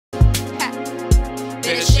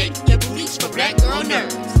Better shake your booties for black girl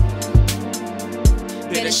nerves.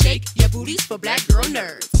 Better shake your booties for black girl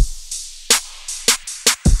nerves.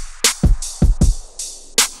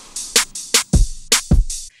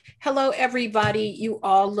 Hello, everybody. You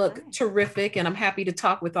all look terrific, and I'm happy to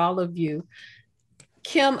talk with all of you.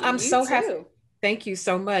 Kim, I'm so happy. Thank you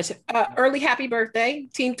so much. Early happy birthday,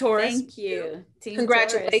 Team Taurus. Thank you. Team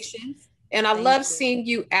Congratulations. Taurus. And I love seeing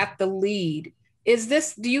you at the lead.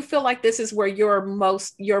 Do you feel like this is where you're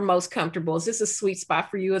most comfortable? Is this a sweet spot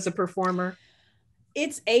for you as a performer?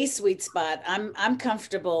 It's a sweet spot. I'm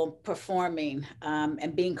comfortable performing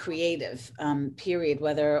and being creative, period,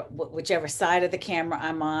 whichever side of the camera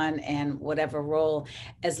I'm on and whatever role.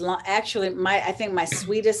 I think my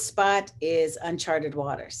sweetest spot is uncharted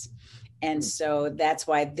waters. And so that's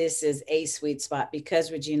why this is a sweet spot,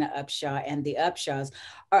 because Regina Upshaw and the Upshaws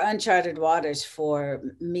are uncharted waters for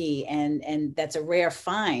me. And that's a rare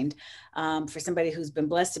find for somebody who's been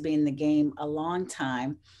blessed to be in the game a long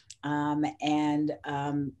time. And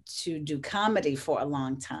to do comedy for a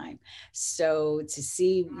long time. So to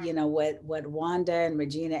see, what Wanda and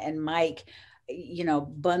Regina and Mike,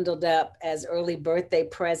 bundled up as early birthday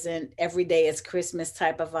present, every day is Christmas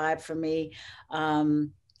type of vibe for me.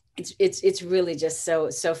 It's really just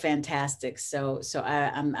so fantastic. So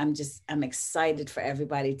I'm excited for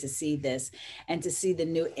everybody to see this and to see the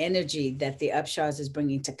new energy that the Upshaws is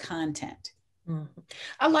bringing to content.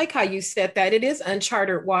 I like how you said that. It is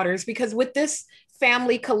uncharted waters, because with this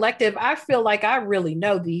family collective, I feel like I really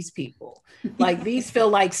know these people. Like these feel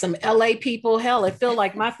like some LA people. Hell, it feel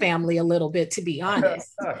like my family a little bit, to be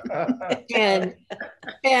honest. and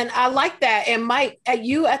I like that. And Mike,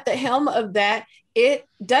 you at the helm of that, it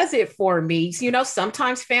does it for me.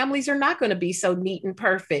 Sometimes families are not going to be so neat and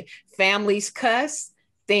perfect. Families cuss,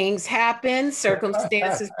 things happen,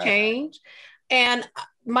 circumstances change. And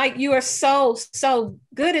Mike, you are so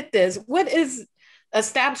good at this. What is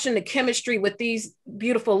establishing the chemistry with these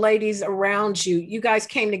beautiful ladies around you? You guys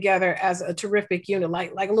came together as a terrific unit,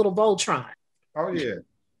 like a little Voltron. Oh yeah.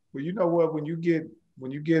 Well, you know what? When you get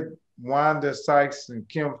Wanda Sykes and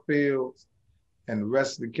Kim Fields and the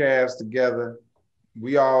rest of the cast together,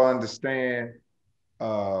 we all understand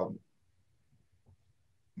what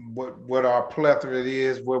our plethora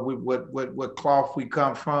is, what cloth we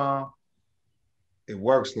come from. It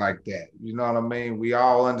works like that. You know what I mean? We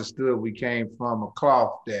all understood we came from a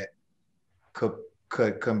cloth that could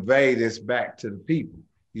convey this back to the people.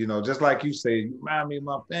 Just like you say, you remind me of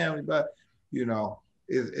my family, but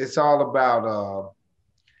it's all about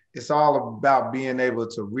being able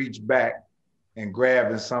to reach back and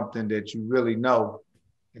grabbing something that you really know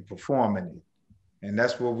and performing it. And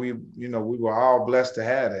that's what we were all blessed to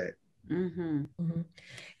have that. Mm-hmm. Mm-hmm.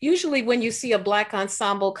 Usually when you see a Black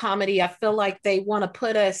ensemble comedy, I feel like they want to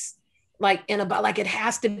put us like it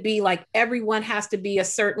has to be like everyone has to be a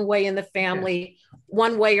certain way in the family,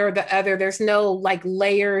 one way or the other. There's no like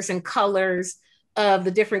layers and colors of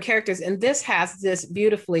the different characters. And this has this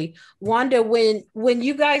beautifully. Wanda, when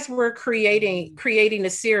you guys were creating a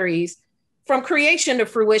series, from creation to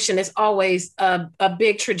fruition is always a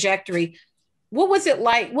big trajectory. What was it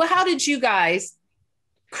like? How did you guys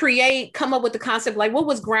come up with the concept? Like, what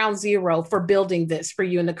was ground zero for building this for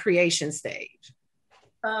you in the creation stage?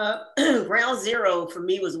 Ground zero for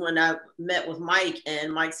me was when I met with Mike,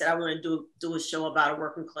 and Mike said, I want to do a show about a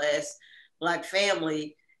working class Black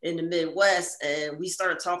family in the Midwest. And we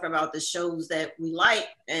started talking about the shows that we like.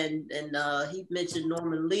 And he mentioned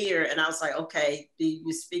Norman Lear. And I was like, okay,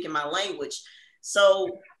 you're speaking my language.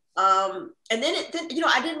 So, and then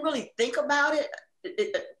I didn't really think about it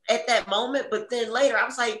at that moment, but then later I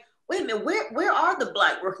was like, wait a minute, where are the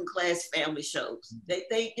Black working class family shows?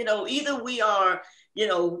 They either we are,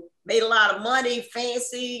 made a lot of money,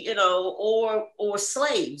 fancy, or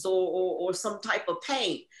slaves or some type of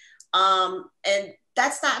pain. And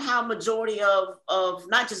that's not how majority of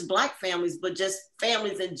not just Black families, but just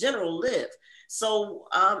families in general live. So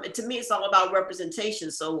to me, it's all about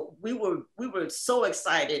representation. So we were so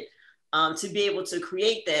excited to be able to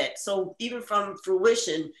create that. So even from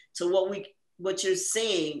fruition to what you're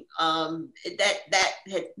seeing, that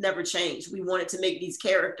had never changed. We wanted to make these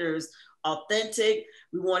characters authentic.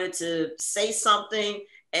 We wanted to say something.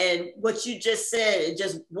 And what you just said, it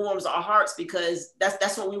just warms our hearts, because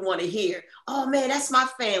that's what we want to hear. Oh man, that's my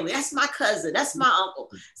family. That's my cousin. That's my uncle.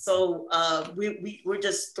 So we're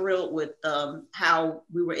just thrilled with how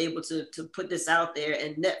we were able to put this out there,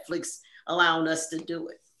 and Netflix allowing us to do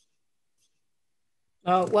it.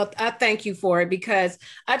 Oh, well, I thank you for it, because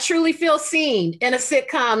I truly feel seen in a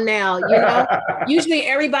sitcom now. Usually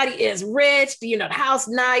everybody is rich, the house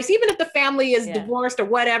nice, even if the family is divorced or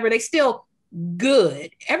whatever, they still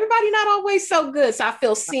good. Everybody not always so good. So I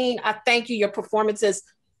feel seen. I thank you. Your performances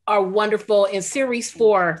are wonderful. In series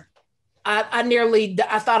 4, I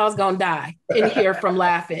thought I was gonna die in here from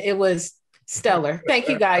laughing. It was stellar. Thank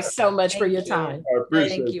you guys so much for your time. I appreciate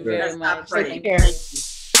Thank you that. very much. Take care.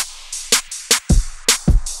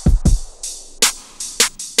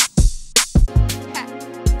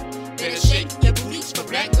 Better shake your booties for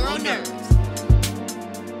black girl nerves.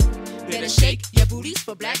 Better shake your booties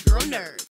for black girl nerves.